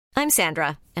I'm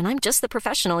Sandra, and I'm just the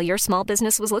professional your small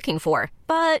business was looking for.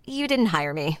 But you didn't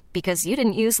hire me because you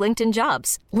didn't use LinkedIn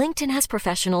Jobs. LinkedIn has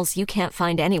professionals you can't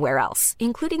find anywhere else,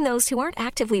 including those who aren't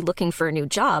actively looking for a new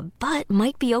job, but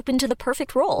might be open to the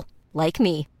perfect role, like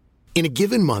me. In a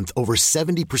given month, over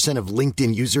 70% of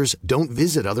LinkedIn users don't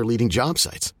visit other leading job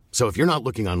sites. So if you're not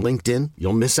looking on LinkedIn,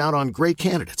 you'll miss out on great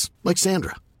candidates like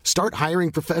Sandra. Start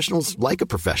hiring professionals like a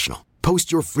professional.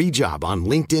 Post your free job on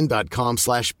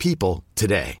linkedin.com/people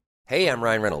today. Hey, I'm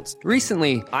Ryan Reynolds.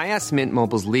 Recently, I asked Mint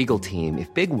Mobile's legal team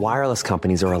if big wireless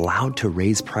companies are allowed to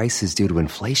raise prices due to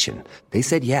inflation. They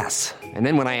said yes. And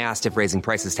then when I asked if raising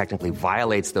prices technically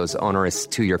violates those onerous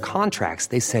 2-year contracts,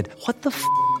 they said, "What the f***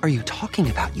 are you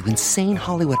talking about, you insane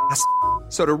Hollywood ass?"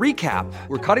 So to recap,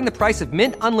 we're cutting the price of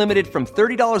Mint Unlimited from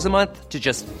 $30 a month to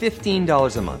just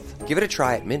 $15 a month. Give it a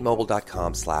try at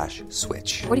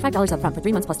mintmobile.com/switch. $45 up front for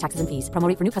 3 months plus taxes and fees. Promo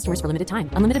rate for new customers for limited time.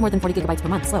 Unlimited more than 40 gigabytes per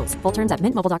month. Slows full terms at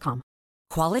mintmobile.com.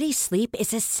 Quality sleep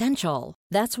is essential.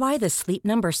 That's why the Sleep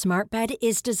Number Smart Bed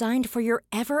is designed for your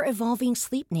ever-evolving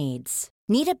sleep needs.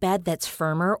 Need a bed that's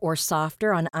firmer or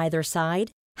softer on either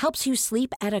side? Helps you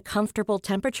sleep at a comfortable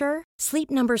temperature?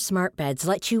 Sleep Number Smart Beds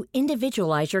let you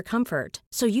individualize your comfort,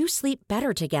 so you sleep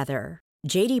better together.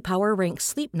 J.D. Power ranks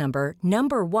Sleep Number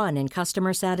number 1 in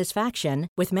customer satisfaction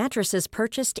with mattresses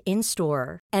purchased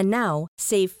in-store. And now,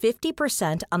 save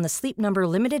 50% on the Sleep Number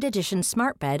Limited Edition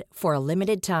Smart Bed for a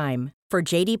limited time. For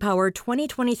J.D. Power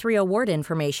 2023 award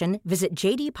information, visit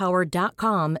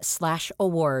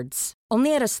jdpower.com/awards.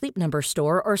 Only at a Sleep Number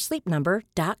store or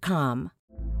sleepnumber.com.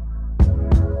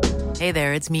 Hey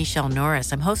there, it's Michelle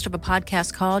Norris. I'm host of a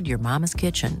podcast called Your Mama's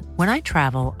Kitchen. When I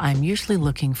travel, I'm usually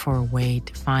looking for a way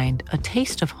to find a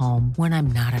taste of home when I'm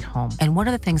not at home. And one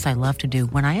of the things I love to do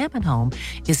when I am at home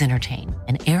is entertain.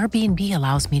 And Airbnb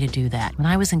allows me to do that. When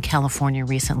I was in California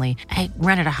recently, I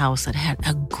rented a house that had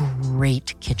a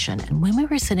great kitchen. And when we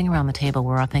were sitting around the table,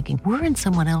 we're all thinking, we're in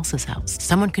someone else's house.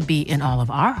 Someone could be in all of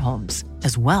our homes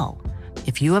as well.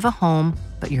 If you have a home,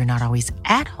 but you're not always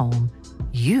at home,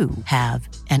 you have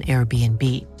an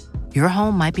Airbnb. Your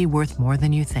home might be worth more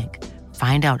than you think.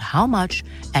 Find out how much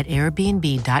at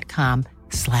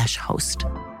airbnb.com/host.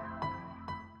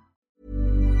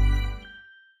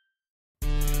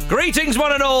 Greetings,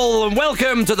 one and all, and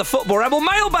welcome to the Football Ramble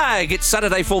Mailbag. It's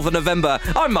Saturday, 4th of November.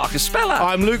 I'm Marcus Speller.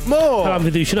 I'm Luke Moore. I'm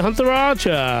Vidushan Hunter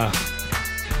Archer.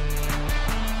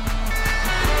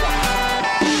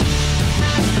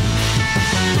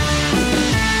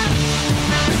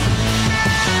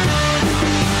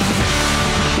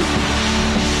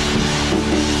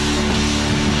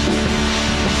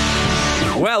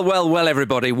 Well,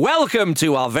 everybody. Welcome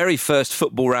to our very first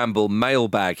Football Ramble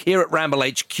mailbag. Here at Ramble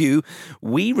HQ,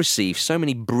 we receive so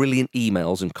many brilliant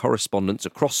emails and correspondence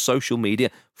across social media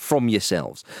from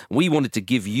yourselves. We wanted to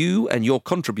give you and your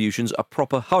contributions a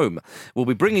proper home. We'll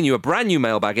be bringing you a brand new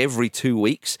mailbag every 2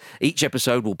 weeks. Each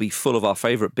episode will be full of our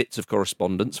favourite bits of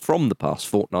correspondence from the past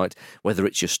fortnight, whether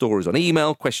it's your stories on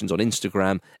email, questions on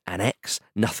Instagram and X,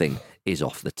 nothing is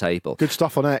off the table. Good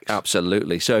stuff on X.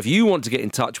 Absolutely. So if you want to get in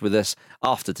touch with us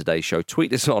after today's show,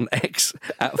 tweet us on X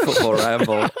at Football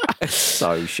Ramble.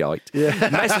 So shite. Yeah.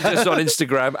 Message us on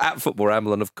Instagram at Football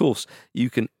Ramble. And of course,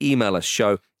 you can email us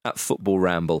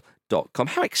show@footballramble.com.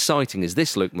 How exciting is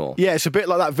this, Luke Moore? Yeah, it's a bit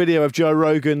like that video of Joe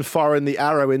Rogan firing the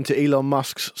arrow into Elon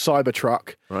Musk's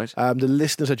Cybertruck. Right. The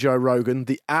listeners are Joe Rogan.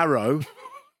 The arrow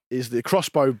is the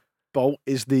crossbow bolt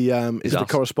is the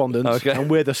correspondence, okay. And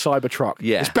we're the Cybertruck.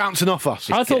 Yeah, it's bouncing off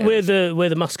us. I thought we're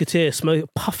the musketeer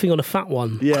puffing on a fat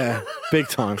one. Yeah, big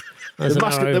time.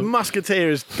 The musketeer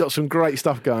has got some great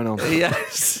stuff going on.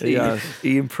 Yes,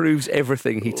 he improves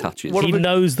everything he touches. He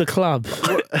knows the club.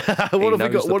 What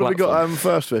have we got?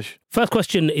 First fish. First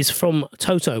question is from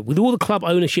Toto. With all the club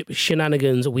ownership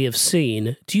shenanigans we have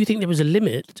seen, do you think there is a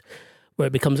limit where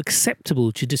it becomes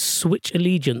acceptable to just switch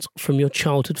allegiance from your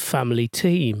childhood family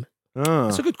team?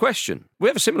 That's a good question. We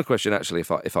have a similar question, actually,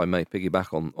 if I may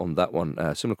piggyback on that one.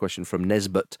 Similar question from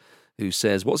Nesbet, who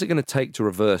says, what's it going to take to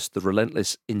reverse the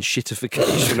relentless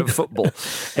inshitification of football?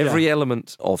 Every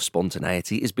element of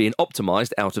spontaneity is being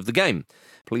optimised out of the game.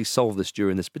 Please solve this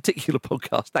during this particular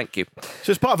podcast. Thank you.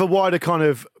 So it's part of a wider kind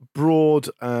of broad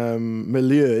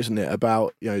milieu, isn't it,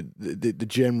 about the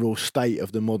general state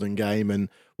of the modern game and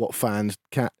what fans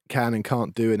can and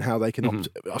can't do and how they can,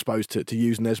 I suppose, to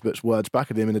use Nesbitt's words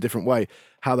back at him in a different way,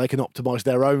 how they can optimise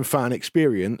their own fan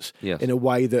experience in a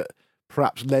way that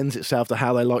perhaps lends itself to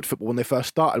how they liked football when they first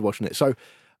started watching it. So,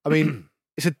 I mean,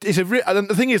 and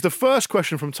the thing is, the first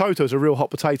question from Toto is a real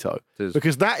hot potato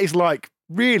because that is like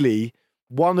really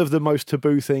one of the most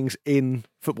taboo things in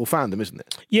football fandom, isn't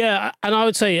it? Yeah, and I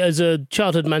would say as a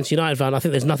childhood Manchester United fan, I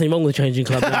think there's nothing wrong with changing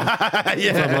club now.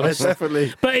 if I'm honest.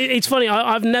 Definitely. But it's funny.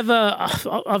 I've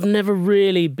never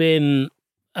really been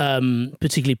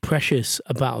particularly precious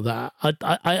about that.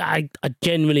 I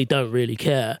genuinely don't really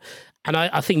care. And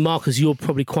I think, Marcus, you're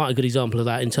probably quite a good example of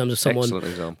that in terms of someone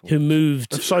who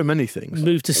moved. There's so many things.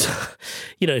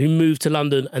 Who moved to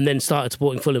London and then started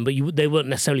supporting Fulham, but they weren't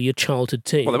necessarily your childhood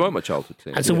team. Well, they weren't my childhood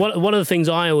team. And so one of the things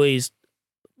I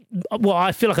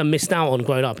feel like I missed out on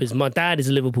growing up is my dad is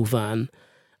a Liverpool fan,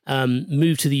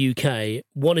 moved to the UK,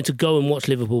 wanted to go and watch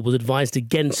Liverpool, was advised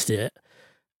against it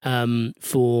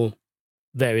for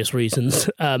various reasons.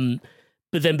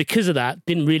 But then because of that,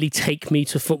 didn't really take me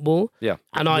to football. Yeah.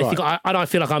 And I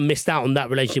feel like I missed out on that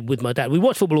relationship with my dad. We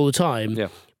watch football all the time. Yeah.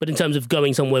 But in terms of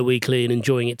going somewhere weekly and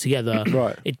enjoying it together,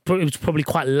 Right. it was probably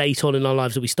quite late on in our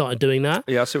lives that we started doing that.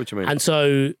 Yeah, I see what you mean. And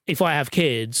so if I have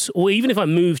kids, or even if I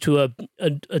move to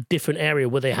a different area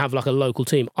where they have like a local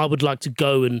team, I would like to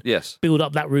go and build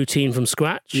up that routine from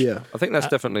scratch. Yeah. I think that's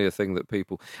definitely a thing that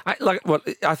people... I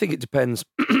think it depends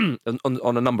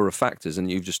on a number of factors,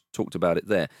 and you've just talked about it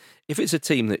there. If it's a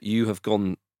team that you have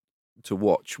gone to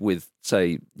watch with,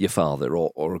 say, your father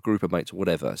or a group of mates or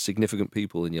whatever, significant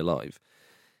people in your life,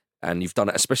 and you've done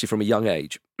it, especially from a young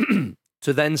age,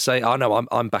 to then say, "Oh no,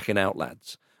 I'm backing out,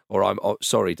 lads," or "I'm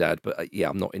sorry, Dad, but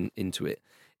I'm not into it."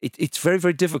 It's very,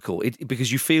 very difficult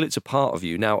because you feel it's a part of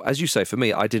you. Now, as you say, for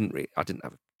me, I didn't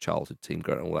have a childhood team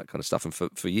growing, all that kind of stuff, and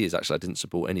for years actually, I didn't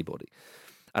support anybody,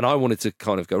 and I wanted to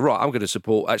kind of go right. I'm going to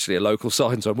support actually a local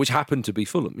side, which happened to be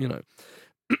Fulham,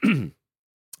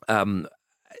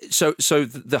 So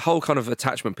the whole kind of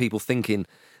attachment, people thinking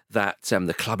that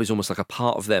the club is almost like a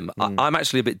part of them. I'm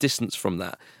actually a bit distant from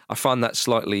that. I find that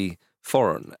slightly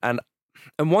foreign. And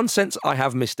in one sense, I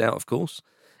have missed out, of course.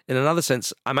 In another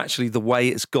sense, I'm actually, the way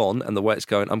it's gone and the way it's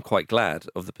going, I'm quite glad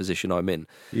of the position I'm in.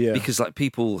 Yeah. Because like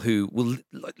people who will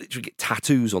literally get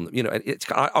tattoos on them,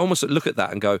 I almost look at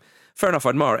that and go, fair enough, I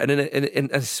admire it.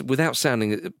 And without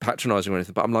sounding patronising or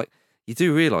anything, but I'm like, you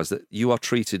do realise that you are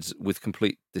treated with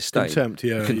complete disdain. Contempt,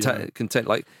 yeah. Contempt.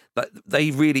 Like, they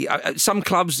really... some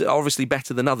clubs are obviously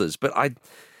better than others, but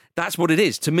that's what it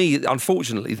is. To me,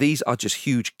 unfortunately, these are just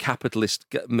huge capitalist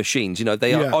machines.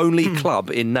 They are only club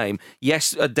in name.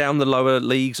 Yes, down the lower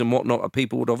leagues and whatnot,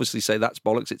 people would obviously say that's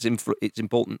bollocks. It's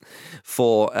important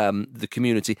for the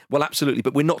community. Well, absolutely,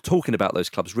 but we're not talking about those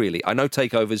clubs, really. I know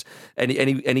takeovers,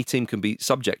 any team can be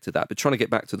subject to that, but trying to get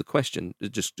back to the question,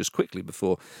 just quickly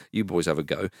before you boys have a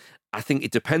go, I think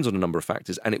it depends on a number of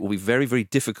factors, and it will be very, very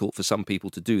difficult for some people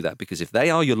to do that, because if they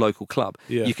are your local club,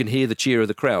 you can hear the cheer of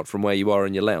the crowd from where you are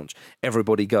in your lounge.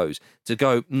 Everybody goes. To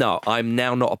go, no, I'm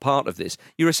now not a part of this.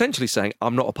 You're essentially saying,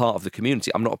 I'm not a part of the community.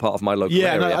 I'm not a part of my local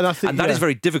area. And that is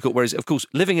very difficult. Whereas, of course,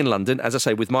 living in London, as I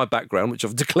say, with my background, which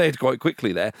I've declared quite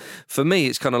quickly there, for me,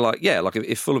 it's kind of like,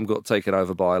 if Fulham got taken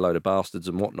over by a load of bastards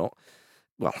and whatnot,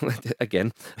 well,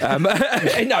 again, no,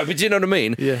 but do you know what I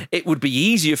mean? Yeah. It would be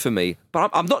easier for me, but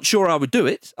I'm not sure I would do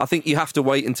it. I think you have to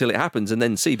wait until it happens and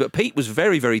then see. But Pete was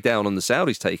very, very down on the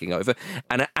Saudis taking over,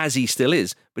 and as he still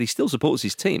is, but he still supports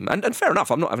his team. And fair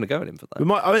enough, I'm not having a go at him for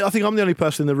that. I think I'm the only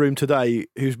person in the room today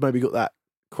who's maybe got that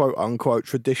quote-unquote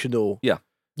traditional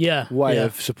way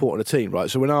of supporting a team,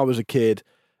 right? So when I was a kid,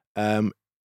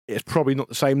 it's probably not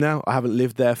the same now. I haven't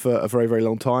lived there for a very, very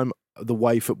long time. The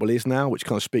way football is now, which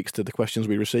kind of speaks to the questions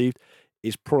we received,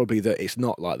 is probably that it's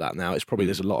not like that now. It's probably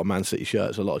there's a lot of Man City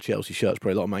shirts, a lot of Chelsea shirts,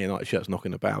 probably a lot of Man United shirts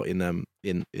knocking about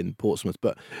in Portsmouth.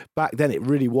 But back then, it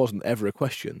really wasn't ever a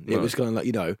question. It was kind of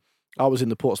like, I was in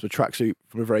the Portsmouth tracksuit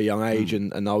from a very young age,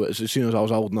 and I was, as soon as I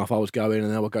was old enough, I was going,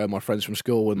 and I would go with my friends from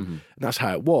school, and that's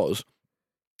how it was.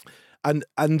 And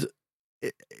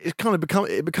it kind of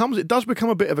it does become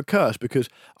a bit of a curse, because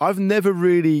I've never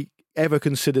really ever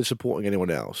considered supporting anyone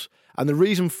else. And the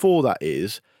reason for that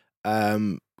is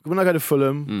when I go to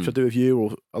Fulham, which I do with you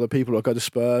or other people, or I go to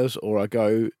Spurs, or I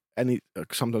go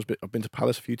sometimes I've been to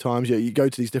Palace a few times. You go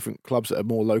to these different clubs that are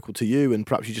more local to you, and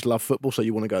perhaps you just love football, so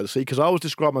you want to go to see. Because I always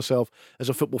describe myself as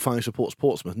a football fan who supports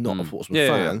Portsmouth, not a Portsmouth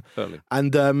fan. Yeah, totally.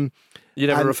 And you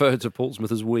never referred to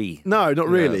Portsmouth as we. No, not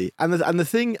really. And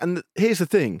here's the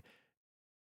thing: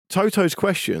 Toto's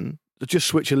question, to just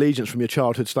switch allegiance from your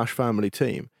childhood/family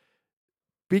team.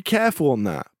 Be careful on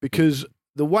that, because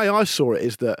the way I saw it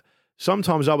is that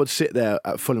sometimes I would sit there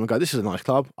at Fulham and go, this is a nice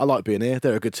club. I like being here.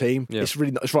 They're a good team. Yeah. It's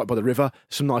right by the river.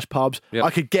 Some nice pubs. Yep. I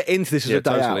could get into this as a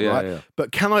day out, right? Yeah.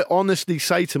 But can I honestly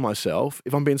say to myself,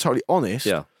 if I'm being totally honest,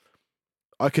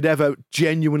 I could ever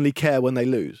genuinely care when they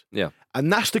lose. Yeah.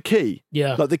 And that's the key.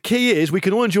 Yeah. Like the key is we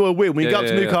can all enjoy a win. We can go up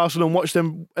to Newcastle and watch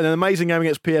them an amazing game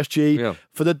against PSG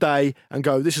for the day and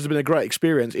go, this has been a great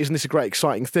experience. Isn't this a great,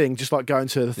 exciting thing? Just like going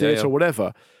to the theatre or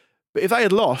whatever. But if they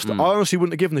had lost, I honestly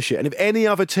wouldn't have given a shit. And if any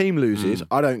other team loses,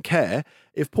 I don't care.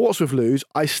 If Portsmouth lose,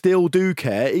 I still do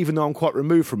care, even though I'm quite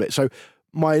removed from it. So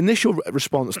my initial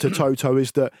response to Toto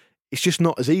is that it's just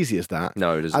not as easy as that.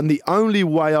 No, it isn't. And the only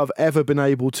way I've ever been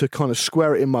able to kind of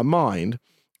square it in my mind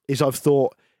is I've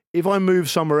thought, if I move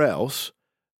somewhere else,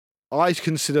 I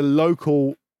consider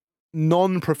local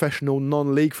non-professional,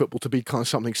 non-league football to be kind of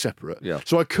something separate. Yeah.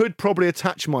 So I could probably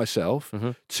attach myself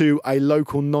to a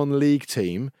local non-league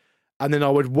team. And then I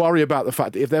would worry about the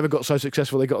fact that if they ever got so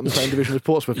successful they got in the same division as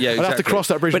Portsmouth, I'd have to cross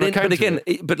that bridge when I came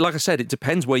to it. But like I said, it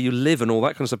depends where you live and all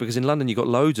that kind of stuff, because in London you've got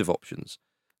loads of options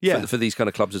for these kind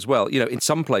of clubs as well. You know, in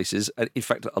some places, in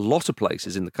fact, a lot of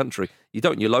places in the country, you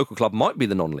don't. Your local club might be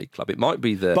the non-league club. It might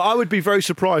be the... But I would be very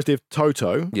surprised if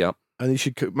Toto,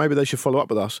 and maybe they should follow up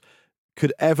with us,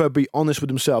 could ever be honest with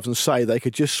themselves and say they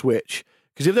could just switch.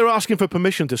 Because if they're asking for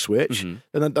permission to switch,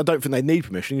 then I don't think they need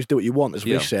permission. You just do what you want, as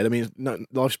Vish said. I mean,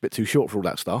 life's a bit too short for all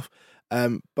that stuff.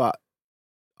 But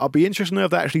I'll be interested to know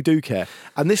if they actually do care.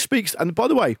 And this speaks. And by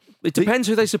the way, it depends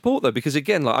who they support, though. Because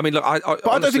again, like, I mean, look, but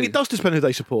honestly, I don't think it does depend who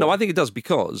they support. No, I think it does,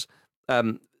 because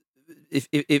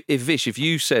if Vish, if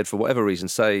you said for whatever reason,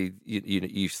 say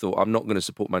you thought I'm not going to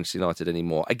support Manchester United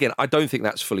anymore. Again, I don't think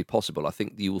that's fully possible. I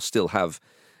think you will still have.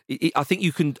 I think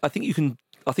you can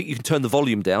turn the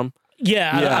volume down.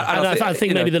 Yeah, I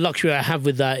think maybe the luxury I have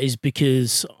with that is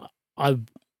because I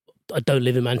don't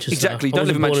live in Manchester. Exactly, you I don't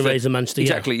live in born Manchester. and raised in Manchester.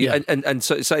 Exactly, yeah. And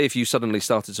so say if you suddenly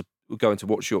started to go in to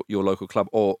watch your local club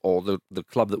or the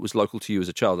club that was local to you as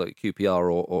a child, like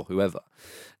QPR or whoever,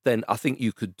 then I think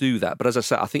you could do that. But as I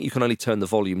said, I think you can only turn the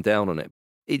volume down on it.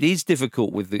 It is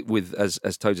difficult with as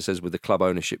Toto says, with the club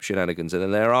ownership shenanigans, and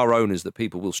then there are owners that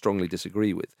people will strongly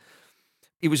disagree with.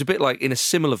 It was a bit like, in a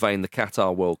similar vein, the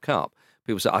Qatar World Cup.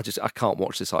 People say, I can't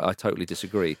watch this. I totally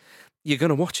disagree. You're going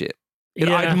to watch it.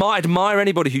 Yeah. I admire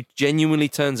anybody who genuinely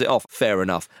turns it off. Fair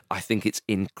enough. I think it's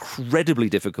incredibly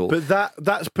difficult. But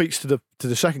that speaks to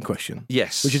the second question.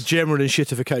 Yes. Which is general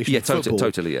shitification of football.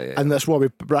 Totally, yeah. And that's why we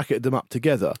bracketed them up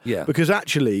together. Yeah. Because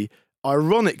actually,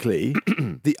 ironically,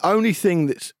 the only thing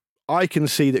that I can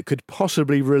see that could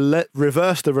possibly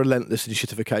reverse the relentless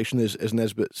shitification, as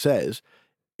Nesbitt says,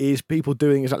 is people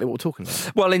doing exactly what we're talking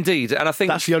about. Well, indeed. And I think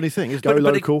that's the only thing, is go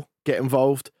local, get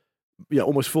involved,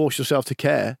 almost force yourself to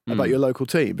care about your local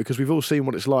team, because we've all seen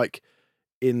what it's like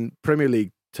in Premier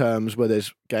League terms where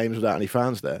there's games without any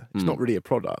fans there. It's not really a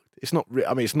product. It's not.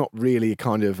 It's not really a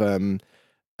kind of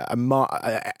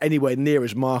anywhere near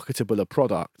as marketable a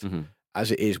product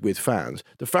as it is with fans.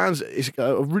 The fans is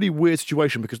a really weird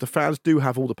situation because the fans do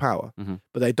have all the power,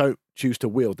 but they don't choose to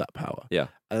wield that power. Yeah.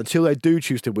 And until they do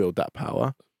choose to wield that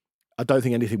power, I don't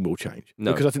think anything will change.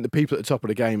 No. Because I think the people at the top of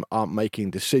the game aren't making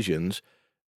decisions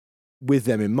with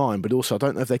them in mind, but also I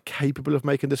don't know if they're capable of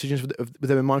making decisions with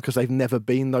them in mind because they've never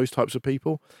been those types of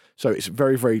people. So it's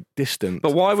very, very distant.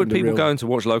 But why would people going to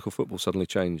watch local football suddenly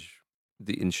change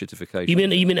the inshitification?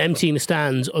 You mean emptying the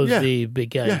stands of the big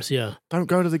games? Yeah. Don't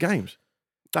go to the games.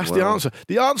 That's the answer.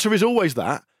 The answer is always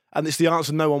that, and it's the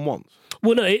answer no one wants.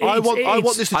 Well, no, I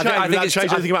want this to change. I think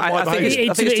change anything about my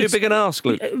behaviour. I think it's too big an ask,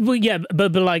 Luke. Well, yeah,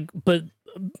 but I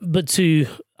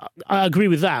agree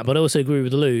with that, but I also agree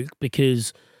with Luke,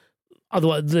 because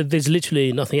otherwise there's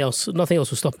literally nothing else. Nothing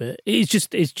else will stop it.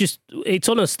 It's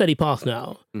on a steady path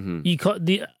now. You can't.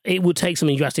 It would take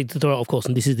something drastic to throw it off course,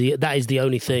 and that is the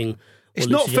only thing. It's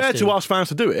not fair to ask fans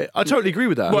to do it. I totally agree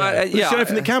with that. Well, it's the only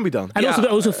thing that can be done. And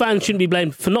also fans shouldn't be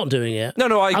blamed for not doing it.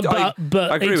 No, I agree with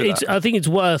that. I think it's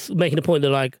worth making a point that,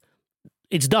 like,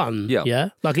 it's done. Yeah.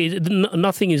 Like,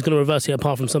 nothing is going to reverse it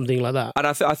apart from something like that. And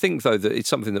I think, though, that it's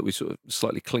something that we sort of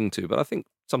slightly cling to, but I think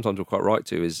sometimes we're quite right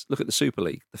to, is look at the Super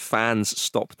League. The fans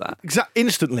stopped that.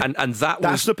 Instantly. And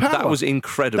that's the power. That was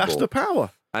incredible. That's the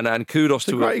power. And kudos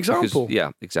to a great example.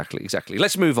 Yeah, exactly.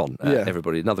 Let's move on,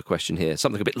 everybody. Another question here,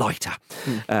 something a bit lighter,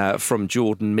 from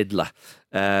Jordan Midler.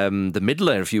 The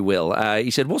Midler, if you will. He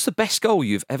said, what's the best goal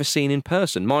you've ever seen in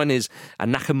person? Mine is a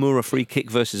Nakamura free kick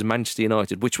versus Manchester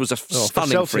United, which was a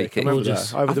stunning free kick.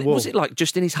 Over the wall. Was it like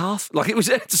just in his half? Like, it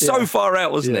was so far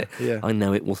out, wasn't it? Yeah. I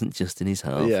know it wasn't just in his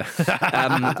half.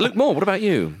 Yeah. Luke Moore, what about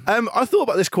you? I thought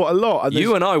about this quite a lot.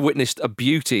 You and I witnessed a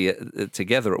beauty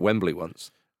together at Wembley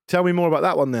once. Tell me more about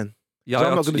that one then. Yaya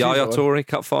Toure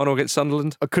Cup final against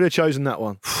Sunderland. I could have chosen that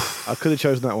one.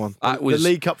 The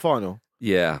League Cup final.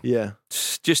 Yeah. Yeah.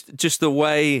 Just the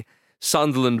way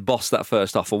Sunderland bossed that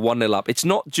first half, or 1-0 up. It's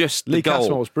not just the Lee goal.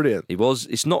 Catsmore was brilliant. He was.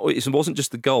 It wasn't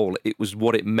just the goal. It was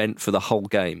what it meant for the whole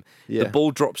game. Yeah. The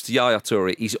ball drops to Yaya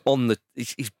Toure. He's on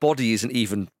his body isn't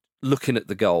even looking at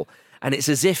the goal. And it's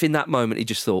as if in that moment he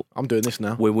just thought, I'm doing this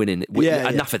now. We're winning it.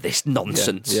 Enough of this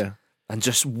nonsense. Yeah. And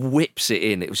just whips it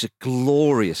in. It was a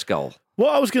glorious goal.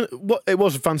 It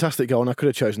was a fantastic goal, and I could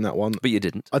have chosen that one. But you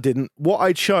didn't. I didn't. What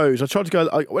I chose, I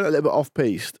went a little bit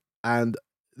off-piste, and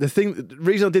the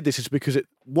reason I did this is because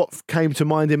what came to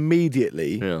mind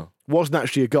immediately wasn't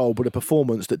actually a goal, but a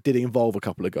performance that did involve a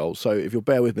couple of goals. So if you'll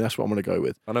bear with me, that's what I'm going to go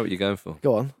with. I know what you're going for.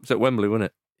 Go on. It's at Wembley, wasn't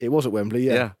it? It was at Wembley,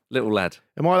 yeah. Yeah, little lad.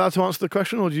 Am I allowed to answer the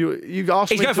question, or do you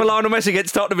asked He's me? going for Lionel Messi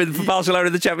against Tottenham for Barcelona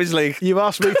in the Champions League. You've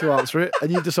asked me to answer it,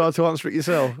 and you decided to answer it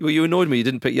yourself. Well, you annoyed me. You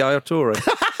didn't pick Yaya Toure.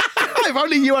 If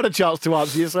only you had a chance to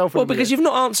answer yourself. Well, because you've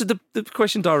not answered the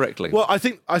question directly. Well, I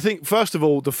think first of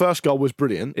all, the first goal was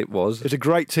brilliant. It was. It's a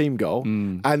great team goal,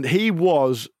 and he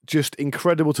was just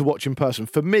incredible to watch in person.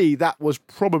 For me, that was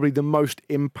probably the most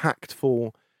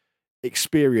impactful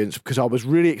experience because I was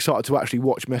really excited to actually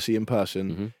watch Messi in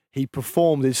person. Mm-hmm. He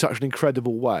performed in such an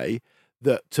incredible way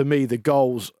that, to me, the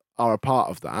goals are a part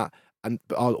of that. And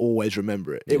I'll always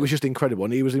remember it. It was just incredible,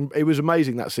 and it was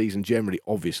amazing that season. Generally,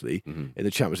 obviously, in the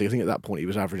Champions League, I think at that point he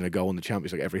was averaging a goal in the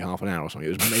Champions League every half an hour or something.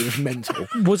 It was mental.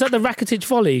 Was that the Rakitic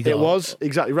volley goal? It was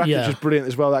exactly. Rakitic was brilliant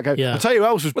as well that game. Yeah. I'll tell you who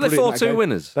else was brilliant. Well, they're 4-2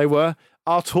 winners. They were.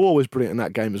 Artur was brilliant in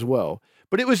that game as well.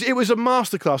 But it was a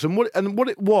masterclass, and what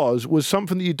it was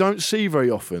something that you don't see very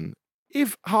often,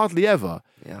 if hardly ever.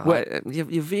 Yeah,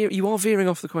 you are veering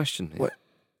off the question. Where,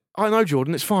 I know,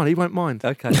 Jordan, it's fine. He won't mind.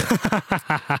 Okay.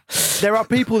 There are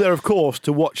people there, of course,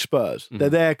 to watch Spurs. They're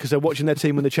there because they're watching their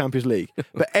team win the Champions League.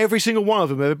 But every single one of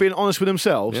them, if they're being honest with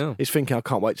themselves, is thinking, I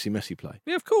can't wait to see Messi play.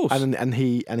 Yeah, of course. And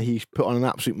he's put on an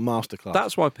absolute masterclass.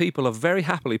 That's why people are very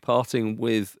happily parting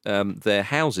with their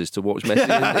houses to watch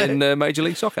Messi in Major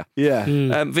League Soccer.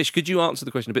 Yeah. Vish, could you answer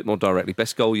the question a bit more directly?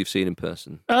 Best goal you've seen in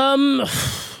person?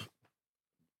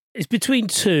 It's between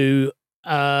two.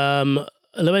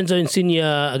 Lorenzo Insigne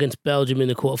against Belgium in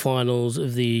the quarterfinals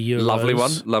of the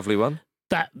Euros. Lovely one.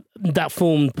 That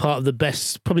formed part of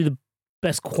probably the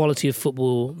best quality of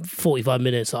football 45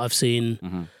 minutes that I've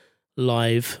seen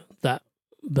live. That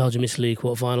Belgium-Italy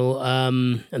quarterfinal,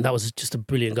 and that was just a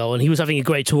brilliant goal. And he was having a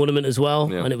great tournament as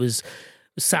well, and it was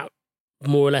sat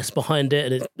more or less behind it,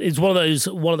 and it's one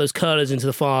of those curlers into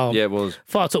the far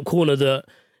top corner that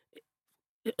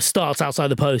starts outside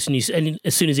the post, and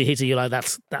as soon as he hits it, you're like,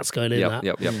 that's going in.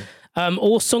 Yep.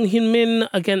 Or Song Heung-min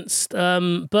against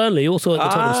Burnley, also at the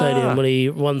Tottenham Stadium when he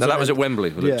runs. No, that was at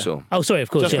Wembley. Oh, sorry, of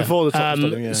course. Just before the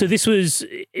Tottenham Stadium. Yeah. So this was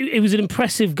it was an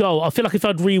impressive goal. I feel like if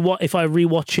I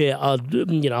rewatch it,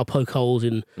 I'll poke holes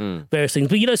in various things.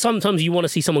 But sometimes you want to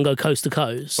see someone go coast to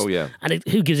coast. Oh yeah. And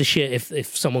who gives a shit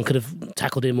if someone could have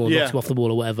tackled him or knocked him off the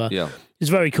ball or whatever. Yeah. It's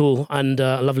very cool and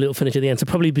a lovely little finish at the end. So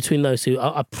probably between those two,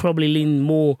 I probably lean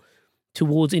more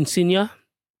towards Insigne.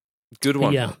 Good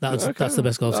one. Yeah, that's the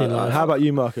best goal I've seen live. How about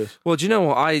you, Marcus? Well, do you know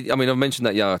what? I mean, I've mentioned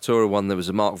that Yaya Toure one. There was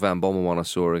a Mark Van Bommel one I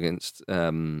saw against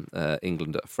England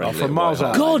at a friendly. From miles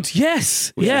out. God,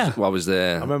 yes. Yeah. I was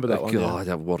there. I remember that one. God,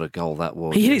 what a goal that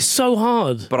was. He hit it so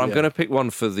hard. But I'm going to pick one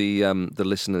for the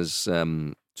listeners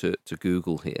to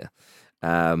Google here.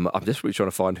 I'm desperately trying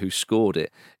to find who scored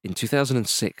it. In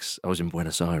 2006, I was in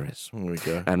Buenos Aires. There we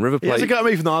go. And River Plate... He hasn't got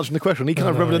me from answering the question. He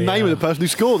can't remember the name of the person who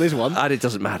scored this one. And it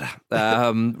doesn't matter.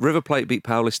 River Plate beat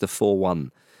Paulista 4-1.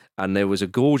 And there was a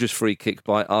gorgeous free kick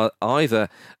by either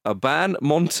Aban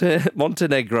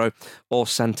Montenegro or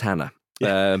Santana.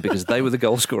 Because they were the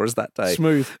goal scorers that day.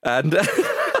 Smooth. And...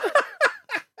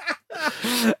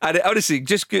 And honestly,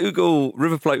 just Google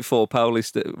River Plate 4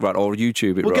 Paulista, right, or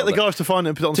YouTube it. We'll get the guys to find it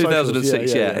and put it on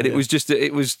 2006, socials. and it was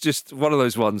just one of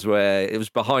those ones where it was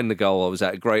behind the goal. I was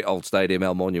at a great old stadium,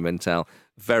 El Monumental,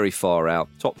 very far out,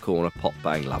 top corner, pop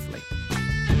bang, lovely.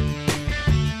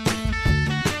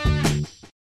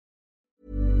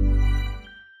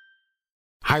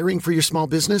 Hiring for your small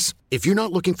business? If you're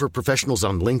not looking for professionals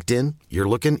on LinkedIn, you're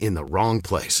looking in the wrong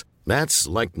place. That's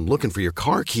like looking for your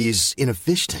car keys in a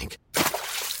fish tank.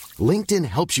 LinkedIn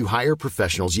helps you hire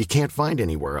professionals you can't find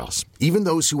anywhere else, even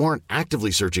those who aren't actively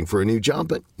searching for a new job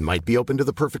but might be open to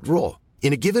the perfect role.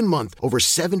 In a given month, over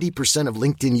 70% of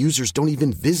LinkedIn users don't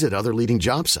even visit other leading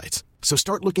job sites. So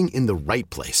start looking in the right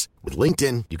place. With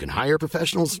LinkedIn, you can hire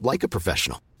professionals like a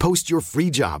professional. Post your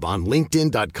free job on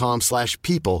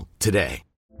linkedin.com/people today.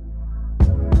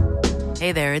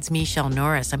 Hey there, it's Michelle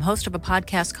Norris. I'm host of a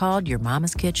podcast called Your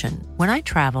Mama's Kitchen. When I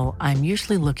travel, I'm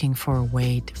usually looking for a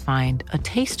way to find a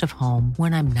taste of home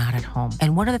when I'm not at home.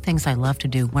 And one of the things I love to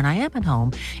do when I am at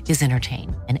home is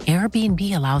entertain. And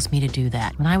Airbnb allows me to do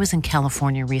that. When I was in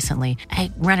California recently,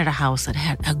 I rented a house that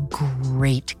had a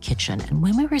great kitchen. And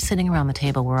when we were sitting around the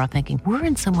table, we're all thinking, we're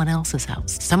in someone else's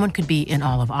house. Someone could be in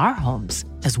all of our homes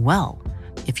as well.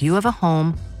 If you have a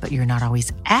home, but you're not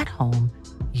always at home,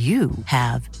 you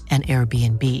have an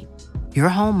Airbnb. Your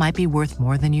home might be worth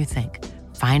more than you think.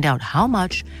 Find out how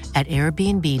much at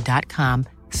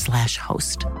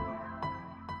airbnb.com/host.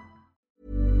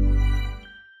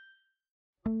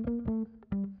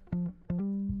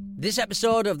 This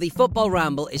episode of the Football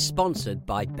Ramble is sponsored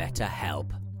by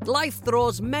BetterHelp. Life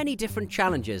throws many different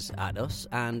challenges at us,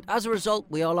 and as a result,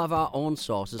 we all have our own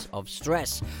sources of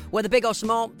stress. Whether big or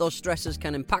small, those stresses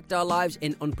can impact our lives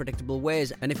in unpredictable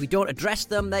ways, and if we don't address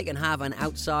them, they can have an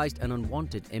outsized and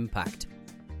unwanted impact.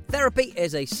 Therapy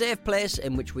is a safe place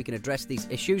in which we can address these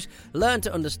issues, learn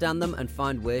to understand them, and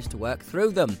find ways to work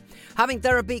through them. Having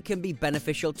therapy can be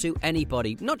beneficial to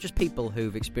anybody, not just people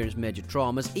who've experienced major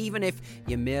traumas, even if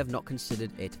you may have not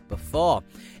considered it before.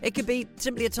 It could be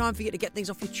simply a time for you to get things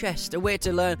off your chest, a way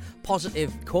to learn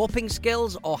positive coping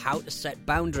skills, or how to set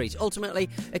boundaries. Ultimately,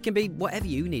 it can be whatever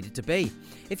you need it to be.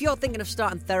 If you're thinking of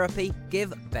starting therapy,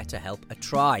 give BetterHelp a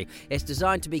try. It's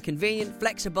designed to be convenient,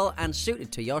 flexible, and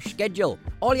suited to your schedule.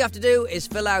 All you have to do is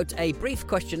fill out a brief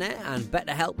questionnaire, and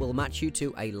BetterHelp will match you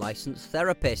to a licensed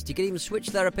therapist. You can even switch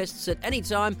therapists at any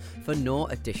time for no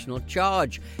additional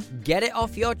charge. Get it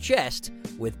off your chest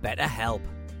with BetterHelp.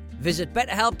 Visit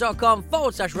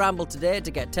betterhelp.com/ramble today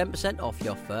to get 10% off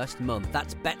your first month.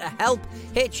 That's BetterHelp,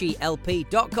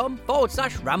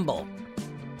 HELP.com/ramble.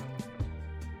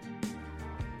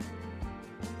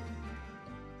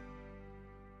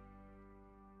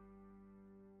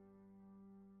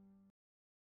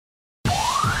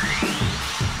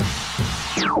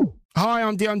 Hi,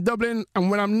 I'm Dion Dublin, and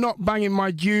when I'm not banging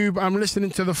my dube, I'm listening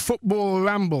to the Football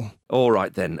Ramble. All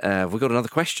right, then. We've got another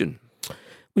question.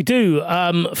 We do.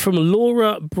 From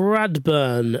Laura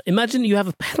Bradburn. Imagine you have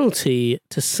a penalty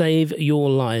to save your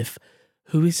life.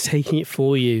 Who is taking it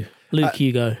for you? Luke,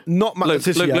 you go. Not Matt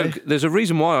Letizia. Look, there's a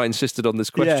reason why I insisted on this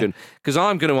question, because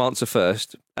I'm going to answer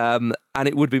first, and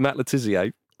it would be Matt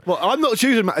Letizia. Well, I'm not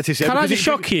choosing Matt Letizia. Can I just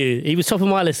shock you? He was top of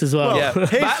my list as well. Yeah.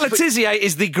 Matt Letizia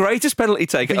is the greatest penalty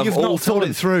taker of you've all not thought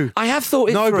time. it through. I have thought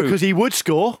it through. No, because he would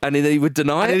score. And then he would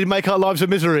deny and it. he'd make our lives a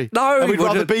misery. No, and we'd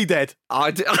rather be dead.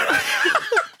 That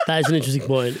is an interesting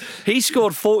point. He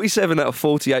scored 47 out of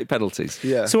 48 penalties.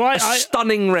 Yeah. So a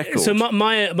stunning record. So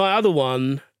my other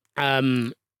one,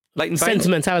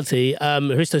 sentimentality,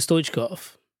 Hristo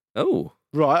Stoichkov. Oh.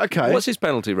 Right, okay. What's his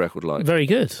penalty record like? Very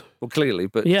good. Well, clearly,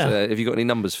 but have you got any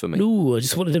numbers for me? Ooh, I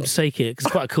just wanted him to take it because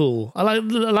it's quite cool. I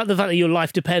like the fact that your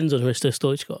life depends on Hristo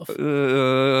Stoichkov.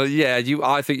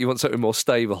 I think you want something more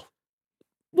stable.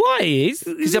 Why?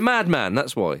 He's a madman,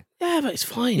 that's why. Yeah, but it's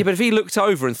fine. Yeah, but if he looked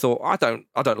over and thought, I don't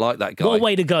like that guy. What a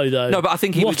way to go, though. No, but I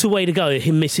think a way to go,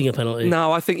 him missing a penalty.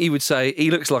 No, I think he would say,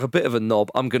 he looks like a bit of a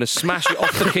knob. I'm going to smash it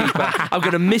off the keeper. I'm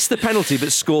going to miss the penalty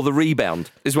but score the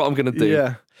rebound, is what I'm going to do.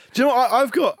 Yeah. Do you know what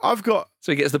I've got?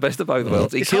 So he gets the best of both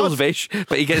worlds. He kills Vish,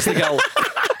 but he gets the goal.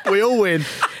 We all win.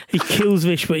 He kills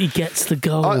Vish, but he gets the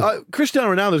goal.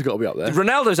 Cristiano Ronaldo's got to be up there.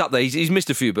 Ronaldo's up there. He's missed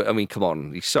a few, but I mean, come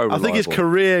on. He's so reliable. I think his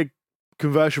career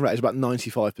conversion rate is about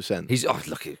 95%.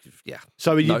 Yeah.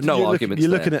 So no arguments.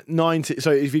 You're looking at 90.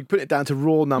 So if you put it down to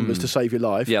raw numbers to save your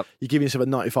life, you're giving yourself a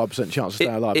 95% chance to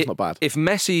stay alive. It's not bad. If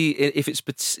it's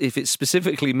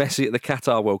specifically Messi at the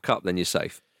Qatar World Cup, then you're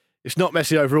safe. It's not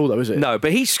Messi overall, though, is it? No,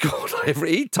 but he scored.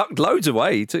 He tucked loads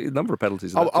away. He took a number of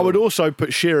penalties. I would also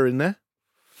put Shearer in there.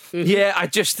 Yeah,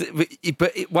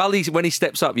 when he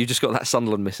steps up, you've just got that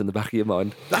Sunderland miss in the back of your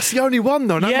mind. That's the only one,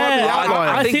 though.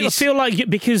 I feel like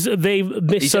because they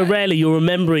miss so rarely, you're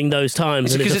remembering those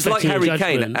times. Because it's like Harry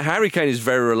Kane. Harry Kane is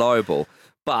very reliable.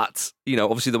 But,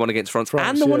 obviously the one against France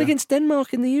and the one against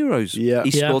Denmark in the Euros. Yeah.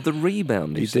 He scored the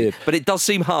rebound. He did. But it does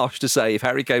seem harsh to say if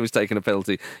Harry Kane was taking a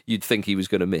penalty, you'd think he was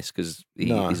going to miss because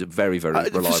he's a very, very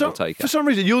reliable taker. For some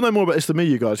reason, you'll know more about this than me,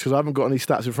 you guys, because I haven't got any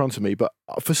stats in front of me. But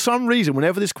for some reason,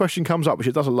 whenever this question comes up, which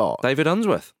it does a lot. David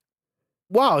Unsworth.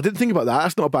 Wow, I didn't think about that.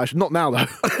 That's not bad. Not now, though.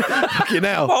 Fucking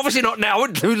hell. Well, obviously not now.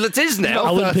 Who it is now?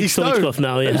 I wouldn't pick Stoichkov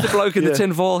now, yeah. He's the bloke in the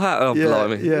tinfoil hat. Oh,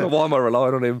 blimey. Yeah. Why am I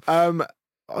relying on him?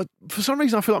 For some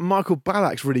reason, I feel like Michael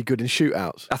Ballack's really good in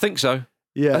shootouts. I think so.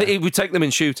 Yeah. I think he would take them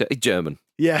in shooter. He's German.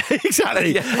 Yeah,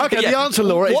 exactly. Okay, the answer,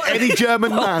 Laura, is any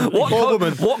German man or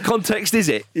woman. What context is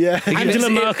it? Yeah. Angela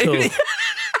Merkel.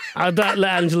 I'd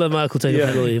let Angela Merkel take a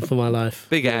penalty for my life.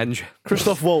 Big Ange.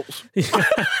 Christoph Waltz.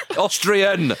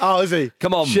 Austrian. Oh, is he?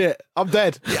 Come on. Shit, I'm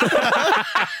dead.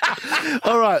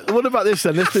 All right, what about this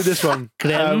then? Let's do this one.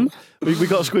 We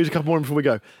got to squeeze a couple more in before we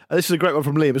go. This is a great one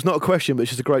from Liam. It's not a question, but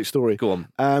it's just a great story. Go on.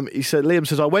 Liam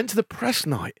says, I went to the press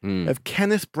night of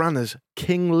Kenneth Branagh's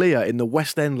King Lear in the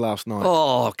West End last night.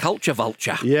 Oh, culture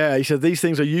vulture. Yeah, he said these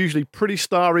things are usually pretty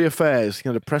starry affairs,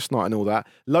 the press night and all that.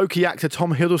 Loki actor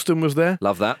Tom Hiddleston was there.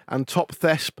 Love that. And top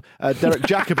thesp Derek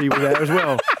Jacobi was there as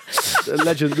well.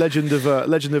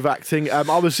 Legend of acting. I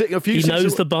was sitting a few He seats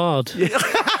knows the bard. Yeah,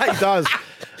 he does.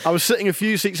 I was sitting a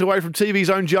few seats away from TV's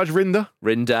own Judge Rinder.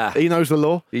 He knows the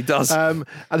law. He does. And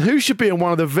who should be in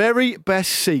one of the very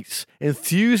best seats,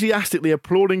 enthusiastically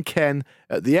applauding Ken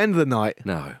at the end of the night?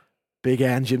 No. Big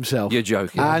Ange himself. You're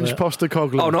joking. Ange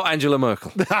Postecoglou. Oh, not Angela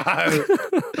Merkel. No.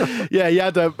 Yeah, he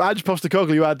had Ange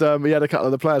Postecoglou. He had a couple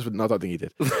of the players, but no, I don't think he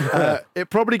did. It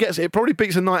probably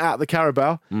beats a night out at the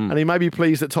Carabao, and he may be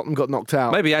pleased that Tottenham got knocked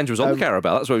out. Maybe Ange was on the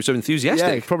Carabao. That's why he was so enthusiastic.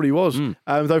 Yeah, he probably was.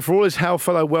 Though for all his how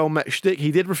fellow well-met shtick,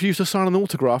 he did refuse to sign an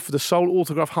autograph for the sole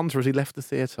autograph hunter as he left the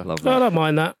theatre. Love that. I don't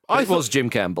mind that. It was Jim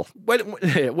Campbell.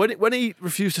 When he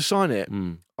refused to sign it,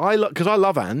 because I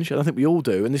love Ange, and I think we all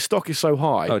do, and his stock is so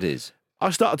high. Oh, it is. I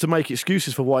started to make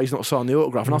excuses for why he's not signed the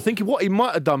autograph. And I think what he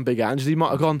might have done, Big Ange, is he might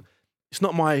have gone, it's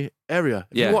not my area.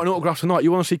 If you want an autograph tonight,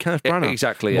 you want to see Kenneth Branagh.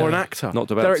 Exactly. Or an actor. Not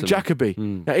Derek Jacobi.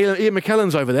 Ian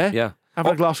McKellen's over there. Yeah.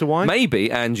 Having a glass of wine.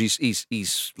 Maybe Ange,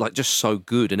 he's like just so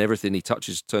good and everything he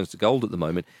touches turns to gold at the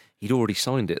moment. He'd already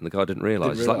signed it and the guy didn't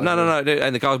realise. He's like, no.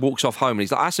 And the guy walks off home and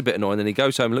he's like, that's a bit annoying. Then he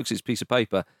goes home and looks at his piece of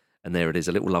paper and there it is,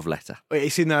 a little love letter.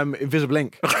 It's in Invisible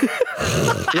Ink.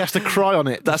 He has to cry on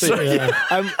it. That's right.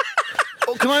 Yeah.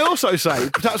 Can I also say,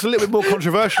 perhaps a little bit more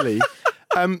controversially,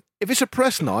 if it's a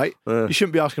press night, you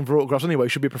shouldn't be asking for autographs anyway. You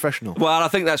should be a professional. Well, I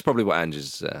think that's probably what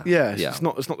Ange's. It's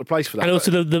not the place for that. And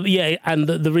also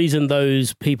the reason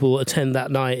those people attend that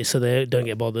night is so they don't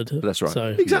get bothered. That's right.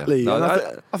 So, exactly. Yeah.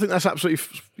 No, I think that's absolutely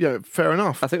fair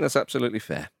enough. I think that's absolutely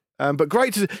fair. But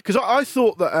great to because I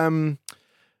thought that.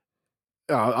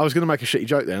 I was going to make a shitty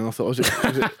joke then, and I thought, was it?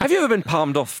 Have you ever been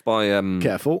palmed off by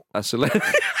Careful. a celebrity?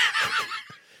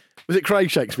 Was it Craig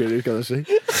Shakespeare who was going to see?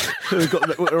 Who got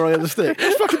the right on the stick?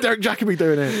 What's fucking Derek Jacobi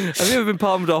doing here? Have you ever been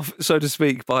palmed off, so to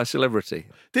speak, by a celebrity?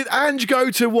 Did Ange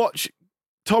go to watch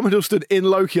Tom Hiddleston in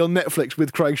Loki on Netflix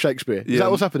with Craig Shakespeare? Is that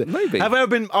what's happening? Maybe. Have I ever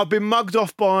been? I've been mugged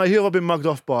off by. Who have I been mugged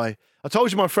off by? I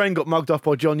told you my friend got mugged off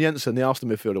by John Jensen, the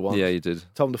Arsenal midfielder once. Yeah, you did.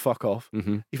 Told him to fuck off.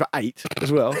 He's for 8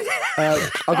 as well.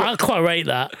 I quite rate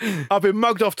that. I've been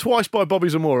mugged off twice by Bobby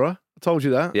Zamora. I told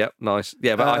you that. Yep, nice.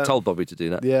 Yeah, but I told Bobby to do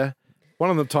that. Yeah. At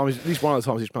least one of the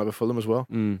times he's played for Fulham as well.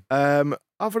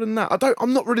 Other than that,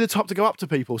 I'm not really the type to go up to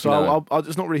people, so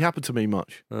it's not really happened to me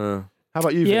much. How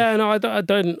about you? Yeah, no, I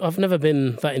don't. I've never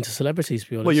been that into celebrities, to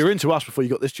be honest. Well, you were into us before you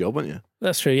got this job, weren't you?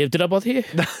 That's true. Yeah, did I bother you?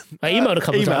 I emailed a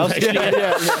couple of times, actually.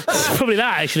 Yeah. Probably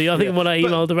that, actually. I think when I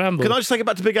emailed the Ramble. Can I just take it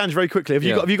back to Big Ange very quickly? Have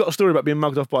you got a story about being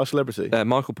mugged off by a celebrity?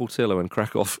 Michael Portillo and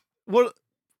Krakow. What?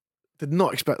 Did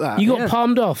not expect that. You got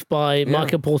palmed off by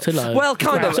Michael Portillo. Well,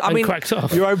 kind of. I mean, cracked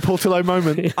off. Your own Portillo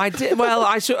moment. I did.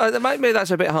 Well, maybe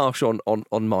that's a bit harsh on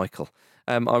Michael.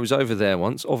 I was over there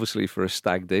once, obviously for a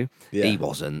stag do. Yeah. He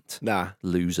wasn't. Nah.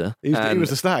 Loser. He was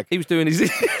the stag. He was doing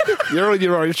his... You're in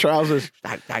your orange trousers.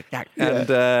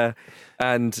 Yeah.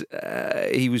 And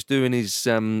he was doing his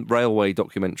railway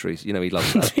documentaries. You know, he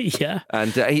loves that. Yeah.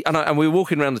 And we were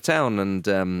walking around the town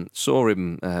and saw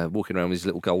him walking around with his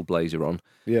little gold blazer on.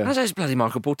 Yeah. And I said, it's bloody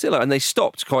Michael Portillo. And they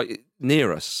stopped quite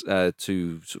near us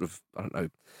to sort of, I don't know,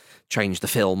 change the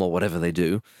film or whatever they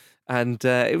do. And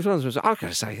it was one of those, I'm going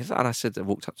to say this. And I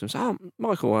walked up to him and said, oh,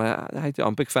 Michael, I'm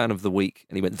a big fan of The Week.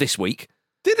 And he went, this week?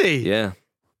 Did he? Yeah.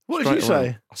 What did you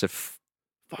say? I said,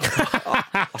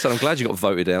 I'm glad you got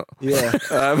voted out. Yeah.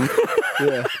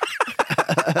 Yeah.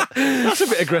 That's a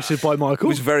bit aggressive by Michael. It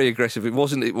was very aggressive. It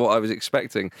wasn't what I was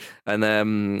expecting.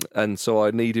 And so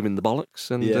I need him in the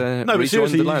bollocks. And no, but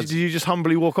seriously, did you just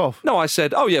humbly walk off? No, I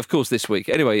said, oh, yeah, of course, this week.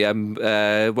 Anyway,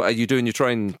 are you doing your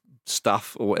train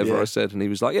stuff or whatever I said? And he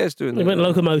was like, yeah, it's doing that. He went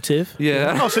locomotive.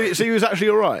 Yeah. Oh, so he was actually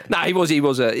all right? No, he was.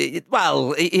 I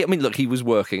mean, look, he was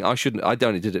working. I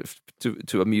only did it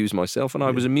to amuse myself, and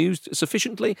I was amused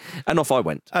sufficiently, and off I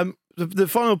went. The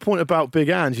final point about Big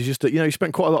Ange is just that, he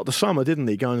spent quite a lot of the summer, didn't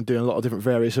he, going and doing a lot of different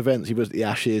various events. He was at the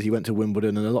Ashes, he went to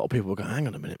Wimbledon, and a lot of people were going, hang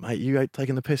on a minute, mate, you ain't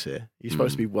taking the piss here. You're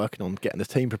supposed to be working on getting the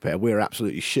team prepared. We're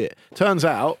absolutely shit. Turns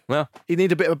out, you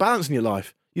need a bit of a balance in your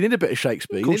life. You need a bit of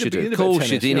Shakespeare. Of course you do. Of course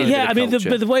you do. Yeah, I mean,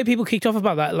 the way people kicked off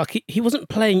about that, like he wasn't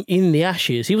playing in the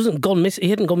Ashes. He wasn't gone missing. He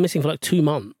hadn't gone missing for like 2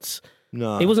 months.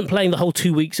 No, he wasn't playing the whole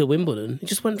 2 weeks at Wimbledon. He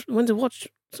just went to watch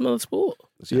some other sport.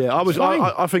 Yeah, I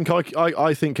think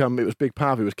it was Big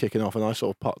Pav who was kicking off, and I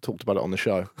sort of talked about it on the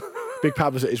show. Big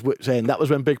Pav was at his wit's end. That was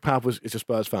when Big Pav is a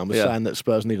Spurs fan, was saying that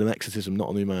Spurs need an exorcism, not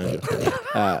a new manager.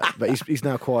 But he's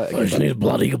now quiet again. I just need a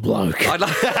bloody good bloke.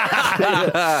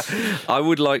 I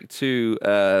would like to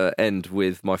end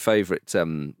with my favourite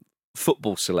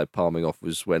football celeb palming off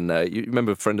was when you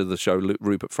remember a friend of the show,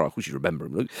 Rupert Fry. Of course, you remember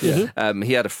him, Luke. Yeah.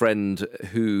 He had a friend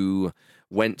who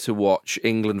went to watch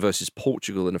England versus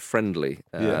Portugal in a friendly.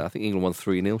 I think England won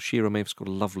 3-0. Shearer may have scored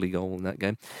a lovely goal in that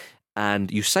game.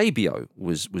 And Eusebio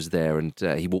was there, and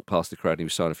he walked past the crowd and he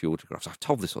was signing a few autographs. I've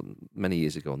told this on many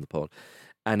years ago on the pod.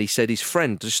 And he said his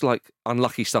friend, just like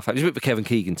unlucky stuff happens. He's a bit of a Kevin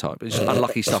Keegan type, but just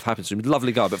unlucky stuff happens to him.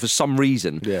 Lovely guy, but for some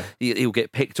reason, he'll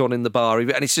get picked on in the bar.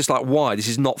 And it's just like, why? This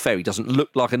is not fair. He doesn't look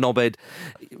like a knobhead,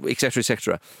 etc.,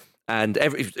 etc. And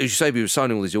Eusebio was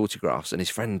signing all these autographs, and his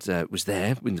friend was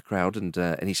there in the crowd, and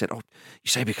he said, "Oh,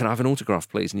 Eusebio, can I have an autograph,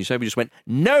 please?" And Eusebio just went,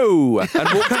 "No," and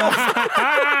walked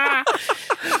off.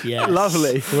 Yes.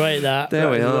 Lovely. Right, There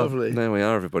we are. Lovely. There we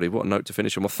are, everybody. What a note to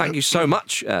finish on. Well, thank you so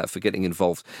much for getting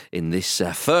involved in this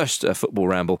first Football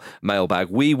Ramble mailbag.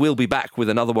 We will be back with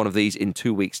another one of these in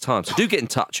 2 weeks' time. So do get in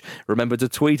touch. Remember to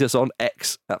tweet us on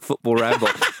X at Football Ramble.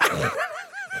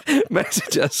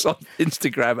 Message us on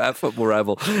Instagram at Football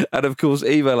Ramble, and of course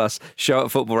email us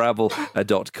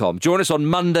show@footballramble.com. Join us on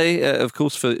Monday, of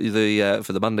course, for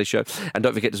the Monday show, and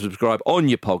don't forget to subscribe on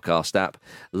your podcast app.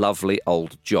 Lovely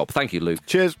old job. Thank you, Luke.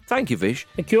 Cheers. Thank you, Vish.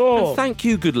 Thank you. And thank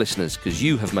you, good listeners, because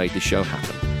you have made this show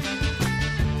happen.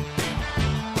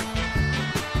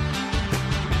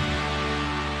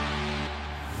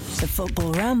 The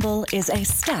Football Ramble is a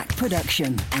Stack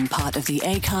production and part of the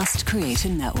Acast Creator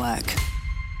Network.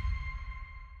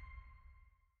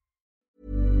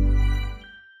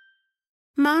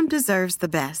 Mom deserves the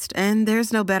best, and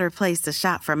there's no better place to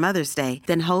shop for Mother's Day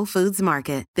than Whole Foods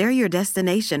Market. They're your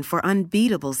destination for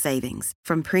unbeatable savings,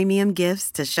 from premium gifts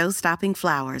to show-stopping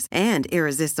flowers and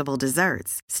irresistible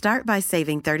desserts. Start by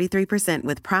saving 33%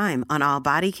 with Prime on all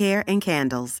body care and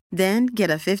candles. Then get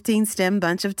a 15-stem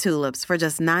bunch of tulips for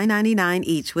just $9.99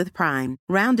 each with Prime.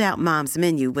 Round out Mom's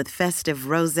menu with festive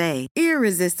rosé,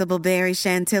 irresistible berry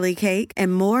chantilly cake,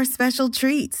 and more special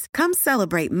treats. Come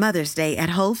celebrate Mother's Day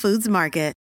at Whole Foods Market.